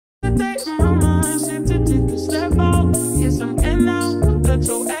day in my mind, set to take a step out. Yes, I'm in now, let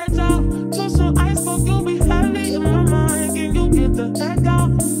your edge out. Put some ice, but you'll be heavy in my mind. Can you get the heck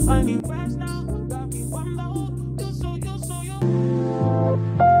out? I need rest now, got me one low.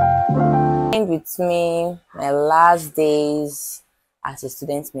 With me my last days as a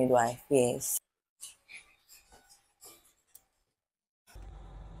student midwife. Yes.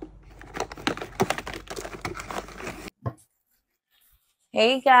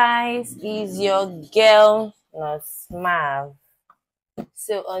 Hey guys, it's your girl Mav.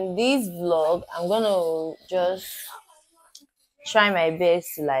 So on this vlog, I'm gonna just try my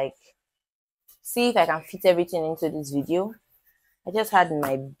best to see if I can fit everything into this video. I just had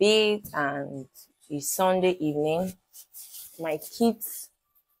my bath and it's Sunday evening. My kids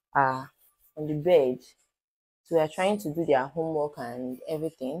are on the bed, so we are trying to do their homework and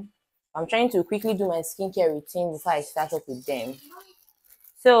everything. I'm trying to quickly do my skincare routine before I start up with them.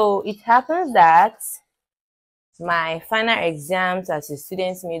 So it happens that my final exams as a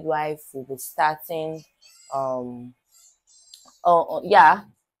student midwife will be starting on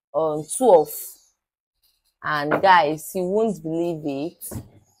 12th. And guys, you won't believe it.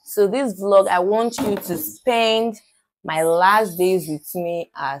 So this vlog, I want you to spend my last days with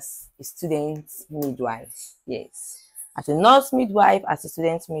me as a student midwife. Yes, as a nurse midwife, as a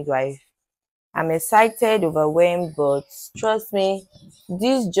student midwife. I'm excited, overwhelmed, but trust me,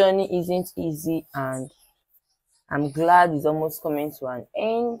 this journey isn't easy, and I'm glad it's almost coming to an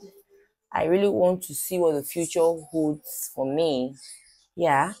end. I really want to see what the future holds for me.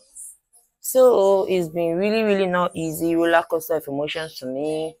 Yeah. So it's been really not easy, roller coaster of emotions to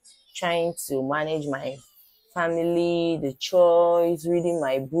me, trying to manage my family, the chores, reading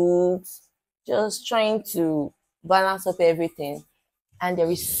my books, just trying to balance up everything. And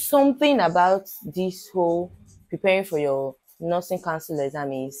there is something about this whole preparing for your nursing council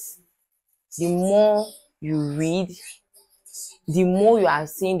exam is the more you read, the more you are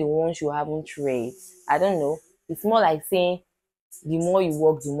seeing the ones you haven't read. I don't know. It's more like saying the more you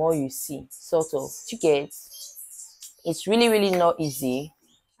work, the more you see, sort of. You get? It's really not easy.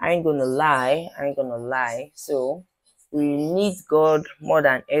 I ain't gonna lie. So we need God more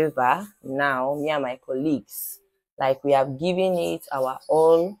than ever now, me and my colleagues. Like, we have given it our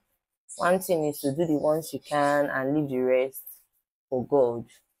all. One thing is to do the ones you can and leave the rest for God.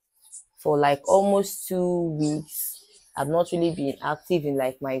 For like almost 2 weeks, I've not really been active in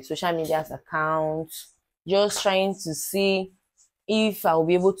like my social media account, just trying to see if I'll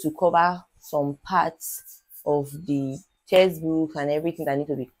be able to cover some parts of the textbook and everything that need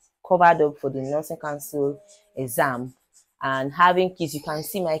to be covered up for the nursing council exam. And having kids, you can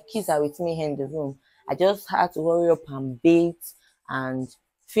see my kids are with me here in the room. I just had to hurry up and bathe and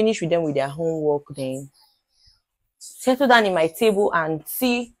finish with them with their homework, then settle down in my table and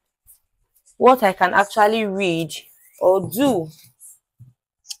see what I can actually read or do.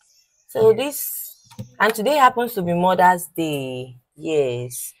 So today happens to be Mother's Day.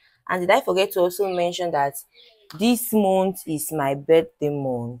 Yes. And did I forget to also mention that this month is my birthday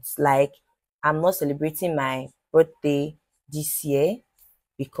month? Like, I'm not celebrating my birthday this year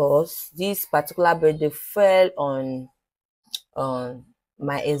because this particular birthday fell on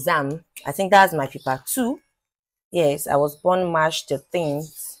my exam. I think that's my paper 2. Yes, I was born March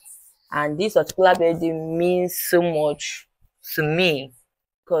 13th, and this particular birthday means so much to me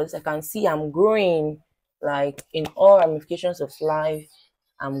because I can see I'm growing, like in all ramifications of life.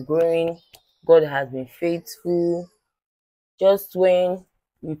 I'm growing. God has been faithful. Just when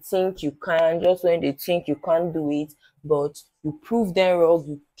you think you can, just when they think you can't do it, but you prove them wrong,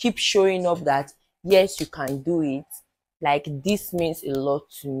 you keep showing up that yes, you can do it. Like, this means a lot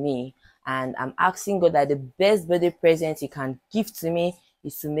to me, and I'm asking God that the best birthday present He can give to me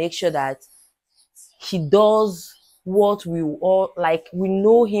is to make sure that He does what we all like. We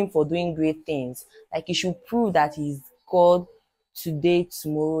know Him for doing great things. Like, He should prove that He's God today,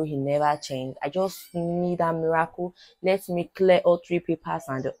 tomorrow. He never changed. I just need a miracle. Let me clear all 3 papers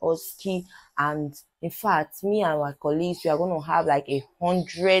and the OSCE. And in fact, me and my colleagues, we are going to have like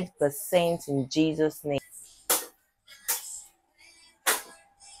 100% in Jesus' name.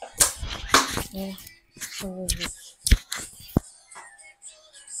 Yeah.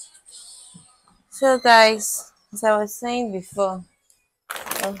 So guys, as I was saying before,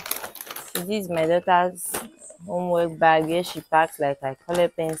 this is my daughter's homework bag where she packs like her color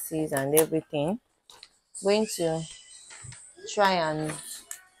pencils and everything. Going to try and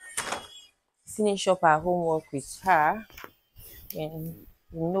finish up her homework with her and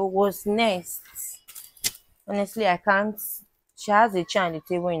what's next. Honestly, I can't. She has a chair on the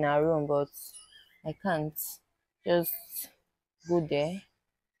table in her room, but I can't just go there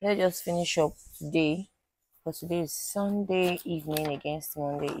let's just finish up today, because today is Sunday evening against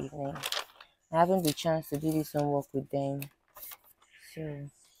Monday evening. I haven't the chance to do this homework with them, so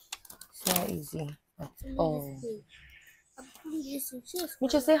it's not easy at all.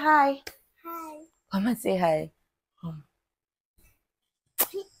 Mitchell, say hi. Hi. Come and say hi. Come.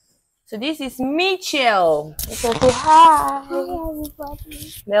 So this is Mitchell. Mitchell, say hi. Hi,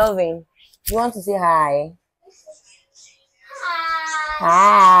 everybody. Melvin, you want to say hi? Hi.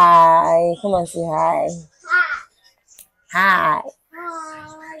 Hi. Come and say hi. Hi. Hi.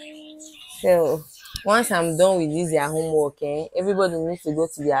 So once I'm done with this their homework, everybody needs to go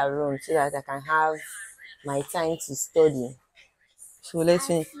to their room so that I can have my time to study. So let's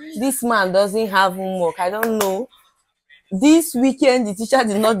finish. This man doesn't have homework. I don't know. This weekend the teacher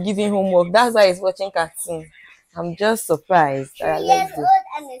did not give him homework. That's why he's watching cartoon. I'm just surprised. 3 years old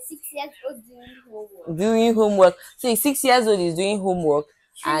and a 6 years old doing homework. Doing homework. So 6 years old is doing homework.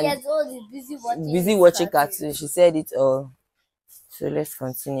 3 and years old is busy watching cartoon. She said it all. So let's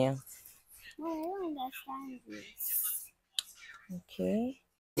continue. No, I don't understand this. Okay.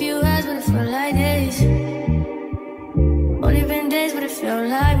 Few hours, but it felt like days. Only been days, but it felt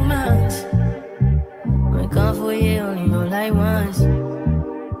like months. Been gone for a year, only know like once.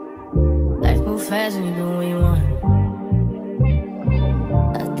 Life move fast when you do what you want.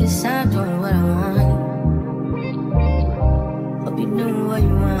 At this time, doing what I want. Hope you doing what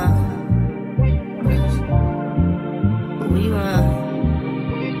you want. What you want.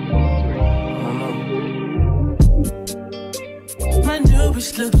 My new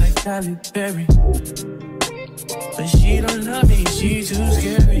bitch look like Halle Berry, but she don't love me, she too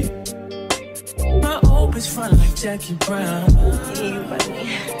scary. My old bitch fun like Jackie Brown.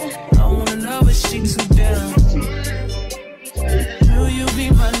 I wanna know if she too down. Will you be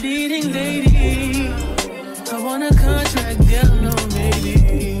my leading lady? I want a contract, girl, no maybe.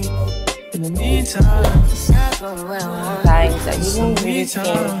 In the meantime, Guys, I didn't really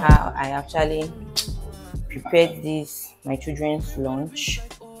think how I actually prepared this, my children's lunch.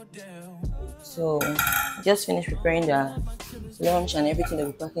 So just finished preparing the lunch and everything that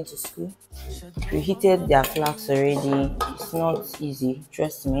we pack into school. Reheated their flask already. It's not easy,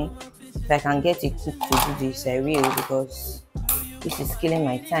 trust me. If I can get a cook to do this, I will, because this is killing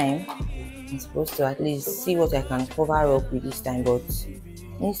my time. I'm supposed to at least see what I can cover up with this time, but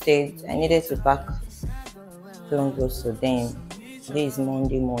instead I needed to pack long clothes for them. Today is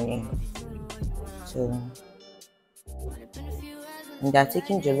Monday morning, so and they're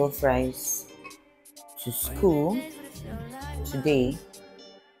taking jollof rice to school today.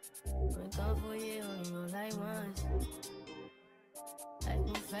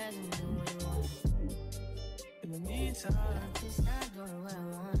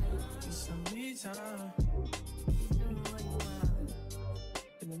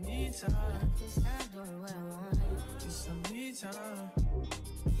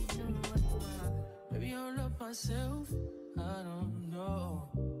 Maybe I'll love myself, I don't know.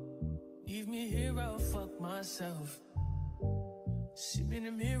 Leave me here, I'll fuck myself. See me in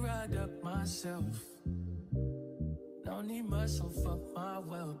the mirror, I duck myself. Don't need much, so fuck my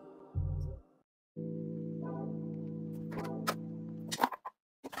wealth.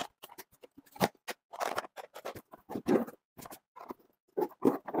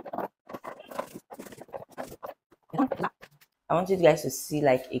 I want you guys to see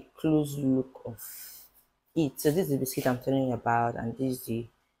like a close look of it. So this is the biscuit I'm telling you about, and this is the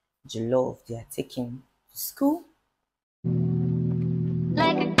jollof they are taking to school.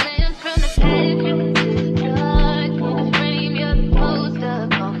 Like a glance from the past, you can see the dark. In the frame, you're the poster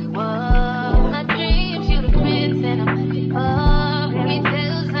on the wall. My dreams, you're the prince and I'm the car. Fairy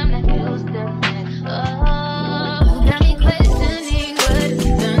tales, I'm not used to it. Oh, you got me questioning what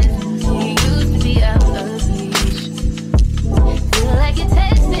you've done. You used to be out of reach. Feel like you're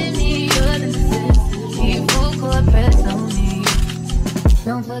testing me, you're the necessity. Full court press on me.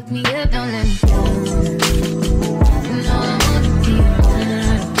 Don't fuck me up, don't let me down. You know I want to be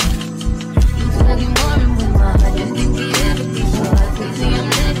around. You study more and more. I just can't get everything short. Crazy, I'm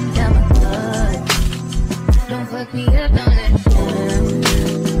letting down my guard. Don't fuck me up, don't let me down.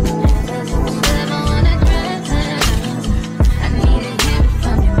 Cause if it's love, I wanna drown. I need to hear it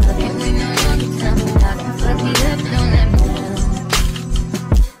from you. Can we know you can tell me how to fuck me up, don't let me down.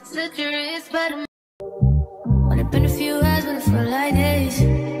 Slit your wrist, but I'm only been a few hours, but it felt like days.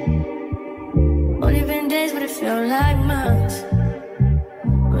 Only been days, but it felt like months.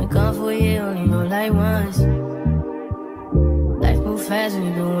 Been gone for a year, only know like once. Life move fast when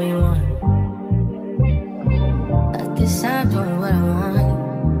you do what you want. At this time, doing what I want.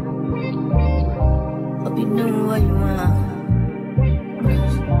 Hope you doing what you want.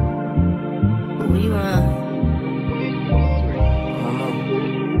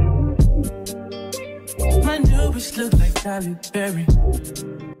 Halle Berry.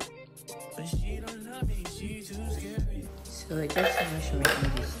 But she don't love me, she too scary. So I just finished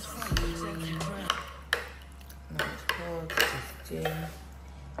making this tea. Not hot today.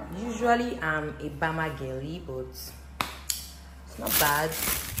 Usually I'm a Bama girly, but it's not bad.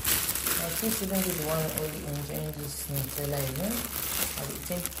 I think even if the one only enjoying this Nutella, I'll be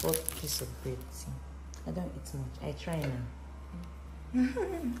eating 4 pieces of bread. See, I don't eat much. I try now.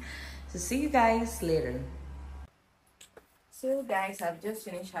 So see you guys later. So guys, I've just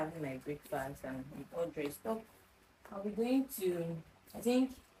finished having my breakfast and I'm all dressed up. I'll be going to, I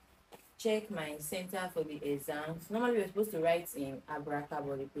think, check my center for the exams. Normally we're supposed to write in Abraka,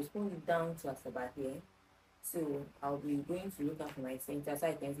 but they postponed it down to Asaba here. So I'll be going to look out for my center so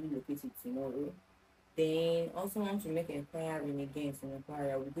I can relocate it tomorrow. Then also want to make inquiry again from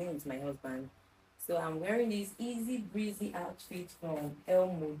inquiry. I'll be going with my husband. So I'm wearing this easy breezy outfit from El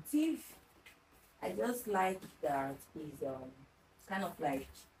Motif. I just like that it's kind of like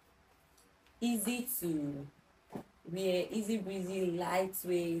easy to wear, easy breezy,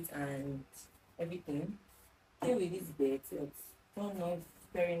 lightweight and everything. Here with this bed, so don't know if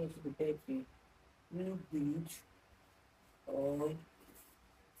pairing it to the bed will look good or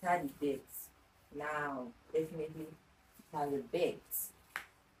had the bed. Now definitely have the bed.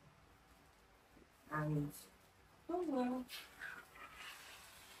 And oh well,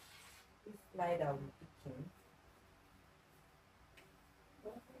 this slide I'll be picking.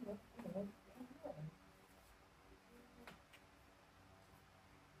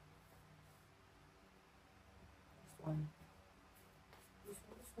 This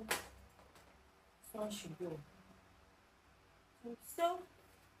one should go. So,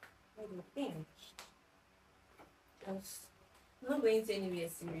 what do you think? Just not going to anywhere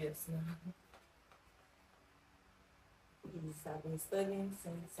serious now. Yes, I've been studying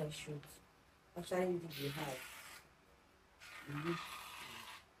since I should actually did the high.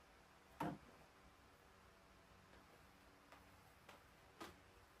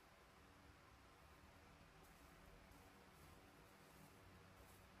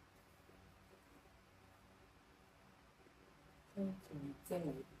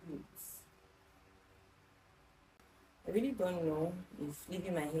 I really don't know if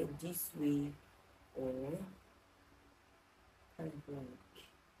leaving my head this way or kind of like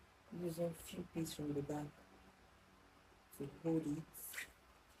using a few pieces from the back to hold it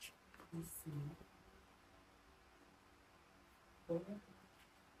this way.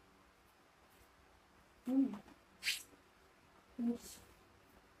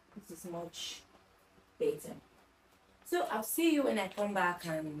 This is much better. So I'll see you when I come back,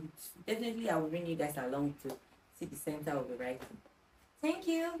 and definitely I will bring you guys along to see the center of the writing. Thank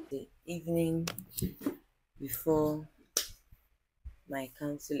you. The evening before my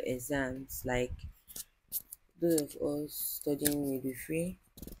council exams, like those of us studying midwifery,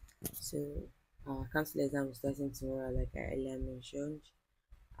 so our council exam is starting tomorrow, like I earlier mentioned.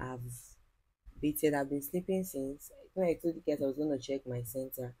 I've been sleeping since when I told the guys I was gonna check my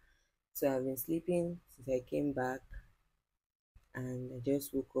center. So I've been sleeping since I came back, and I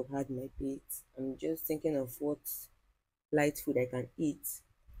just woke up, had my bait. I'm just thinking of what light food I can eat,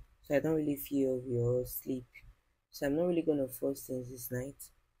 so I don't really feel or sleep. So I'm not really gonna force things this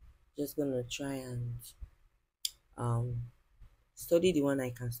night. Just gonna try and study the one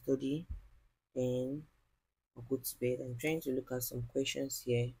I can study, then I'll go to bed. I'm trying to look at some questions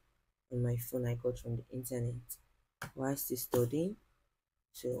here on my phone I got from the internet while still studying.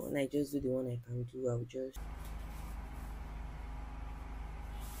 So when I just do the one I can do, I'll just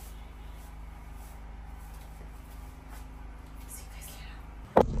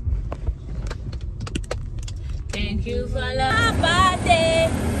thank you for love birthday.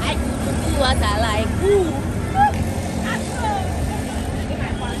 I do what I like. Ooh.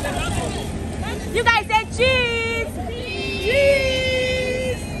 You guys say cheese.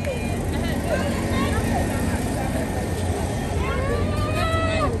 Cheese.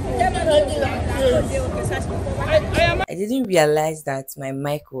 I didn't realize that my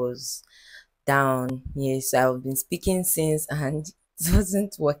mic was down. Yes, I've been speaking since and it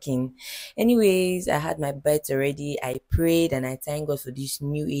wasn't working. Anyways, I had my bed already. I prayed and I thank God for this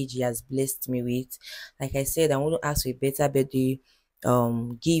new age He has blessed me with. Like I said, I want to ask for a better birthday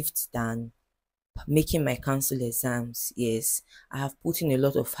gift than making my council exams. Yes, I have put in a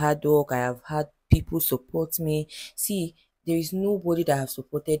lot of hard work. I have had people support me. See, there is nobody that have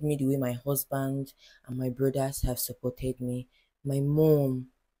supported me the way my husband and my brothers have supported me. My mom,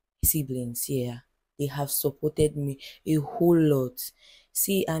 siblings here, they have supported me a whole lot.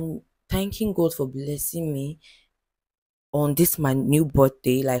 See, I'm thanking God for blessing me on this my new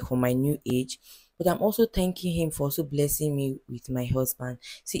birthday, like on my new age. but I'm also thanking him for also blessing me with my husband.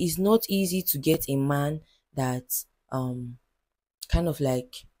 See, it's not easy to get a man that kind of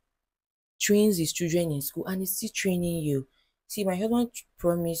like trains his children in school and is still training you. See, my husband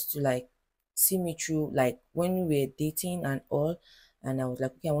promised to like see me through like when we were dating and all. And I was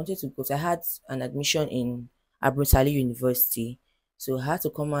like, okay, I wanted to go. So I had an admission in Abrusali University. So I had to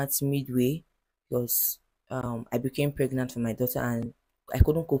come out midway because I became pregnant for my daughter and I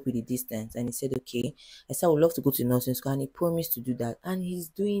couldn't cope with the distance. And he said, okay. I said, I would love to go to nursing school. And he promised to do that. And he's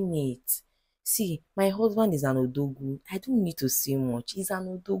doing it. See, my husband is an odogu. I don't need to say much. He's an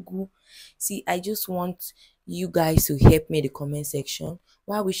odogu. See, I just want you guys to help me in the comment section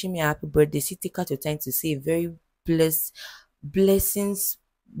while wishing me a happy birthday. See, take out your time to say a very blessed blessed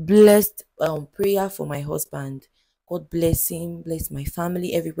prayer for my husband. God bless him, bless my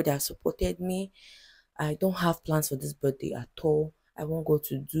family, everybody that supported me. I don't have plans for this birthday at all. I want God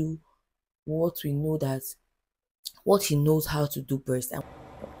to do what we know that what he knows how to do best. I'm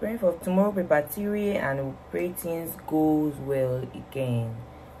praying for tomorrow paper theory and we pray things goes well again.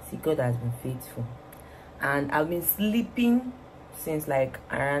 See, God has been faithful. And I've been sleeping since like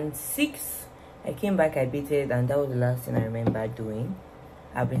around 6. I came back, I bathed, and that was the last thing I remember doing.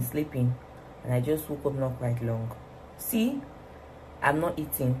 I've been sleeping and I just woke up not quite long. See, I'm not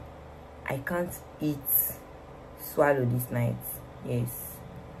eating. I can't eat swallow this night. Yes.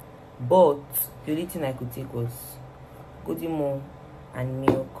 But the only thing I could take was godimo and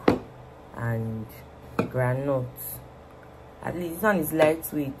milk and granuts. At least this one is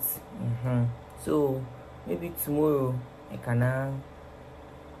lightweight. So maybe tomorrow I can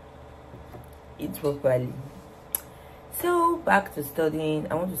eat properly. So back to studying.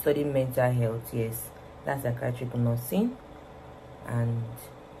 I want to study mental health. Yes, that's psychiatric nursing. And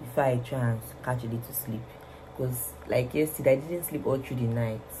before I try and catch a little sleep, because like yesterday I didn't sleep all through the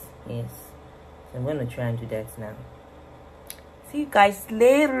night. Yes, so I'm gonna try and do that now. See you guys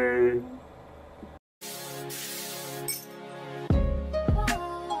later.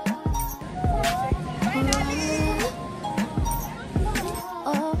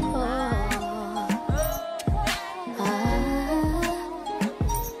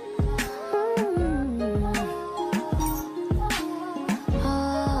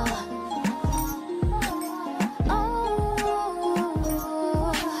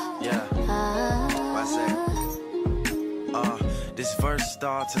 This verse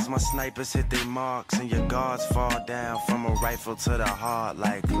starts as my snipers hit their marks and your guards fall down from a rifle to the heart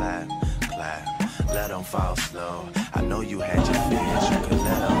like clap, clap, let them fall slow. I know you had your fears, you could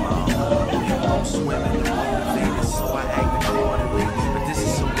let them all go. You won't swim in the motivated, so I act accordingly. But this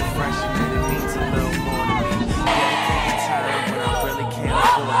is so refreshing that it means a little more to me. Dedicate time when I really can't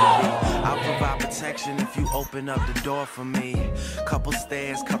afford to be. I'll provide protection if you open up the door for me. Couple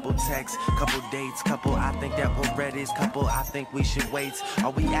stares, couple texts, couple dates, couple I think that we're ready, couple I think we should wait.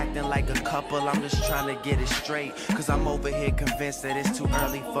 Are we acting like a couple? I'm just trying to get it straight, cause I'm over here convinced that it's too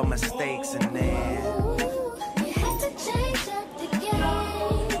early for mistakes. And then You had to change up the game.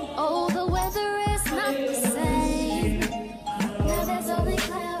 Oh, the weather is not the same. Now there's only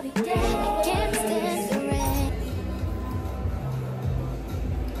cloudy day. I can't stand the rain.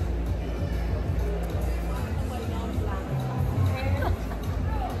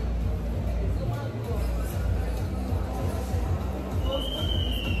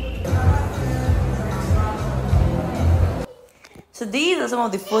 So these are some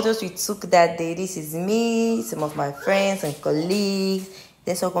of the photos we took that day. This is me, some of my friends and colleagues.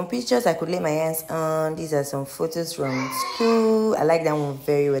 There's some pictures I could lay my hands on. These are some photos from school. I like that one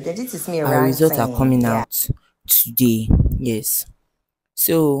very well. Then this is me around. Our results are coming out today. Yes.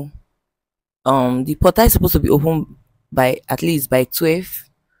 So the portal is supposed to be open by at least by 12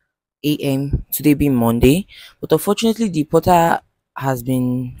 a.m. today being Monday. But unfortunately the portal has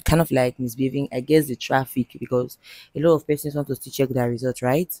been kind of like misbehaving. I guess the traffic, because a lot of persons want to still check their results,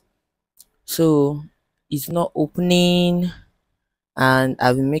 right? So it's not opening and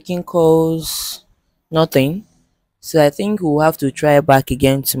I've been making calls, nothing. So I think we'll have to try back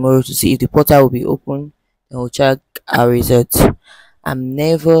again tomorrow to see if the portal will be open and we'll check our results. I'm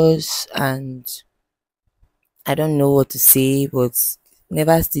nervous and I don't know what to say, but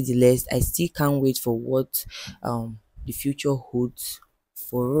nevertheless, I still can't wait for what the future holds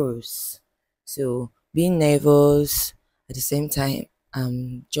for us. So being nervous at the same time,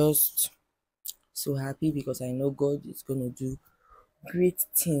 I'm just so happy because I know God is gonna do great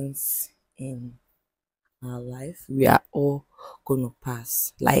things in our life. We are all gonna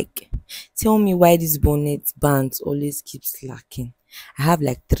pass. Like, tell me why this bonnet bands always keep slacking. I have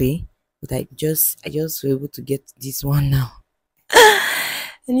like 3, but I just were able to get this one now.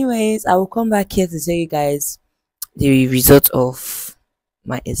 Anyways, I will come back here to tell you guys the result of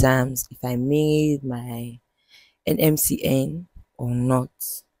my exams, if I made my NMCN or not.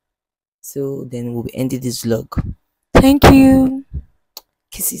 So then we'll be ending this vlog. Thank you.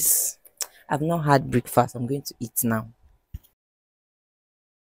 Kisses. I've not had breakfast. I'm going to eat now.